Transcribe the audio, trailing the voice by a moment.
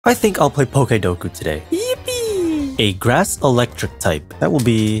I think I'll play PokeDoku today. Yippee! A grass electric type. That will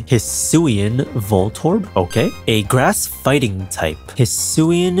be Hisuian Voltorb. Okay. A grass fighting type.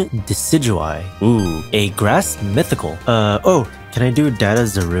 Hisuian Decidueye. Ooh. A grass mythical. Oh. Can I do Data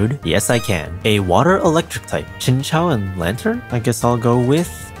Zarude? Yes, I can. A water electric type. Chinchou and Lantern? I guess I'll go with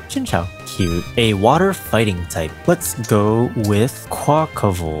Chinchou. Cute. A water fighting type. Let's go with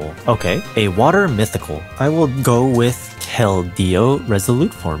Quaquaval. Okay. A water mythical. I will go with Keldeo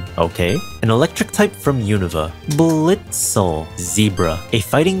Resolute Form. Okay. An electric type from Unova. Blitzel. Zebra. A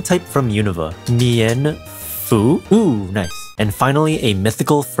fighting type from Unova. Mien Fu. Ooh, nice. And finally, a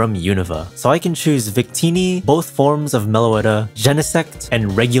mythical from Unova. So I can choose Victini, both forms of Meloetta, Genesect,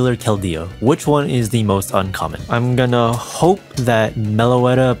 and regular Keldeo. Which one is the most uncommon? I'm gonna hope that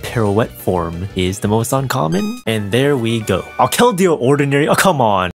Meloetta Pirouette form is the most uncommon. And there we go. Oh, Keldeo Ordinary. Oh, come on.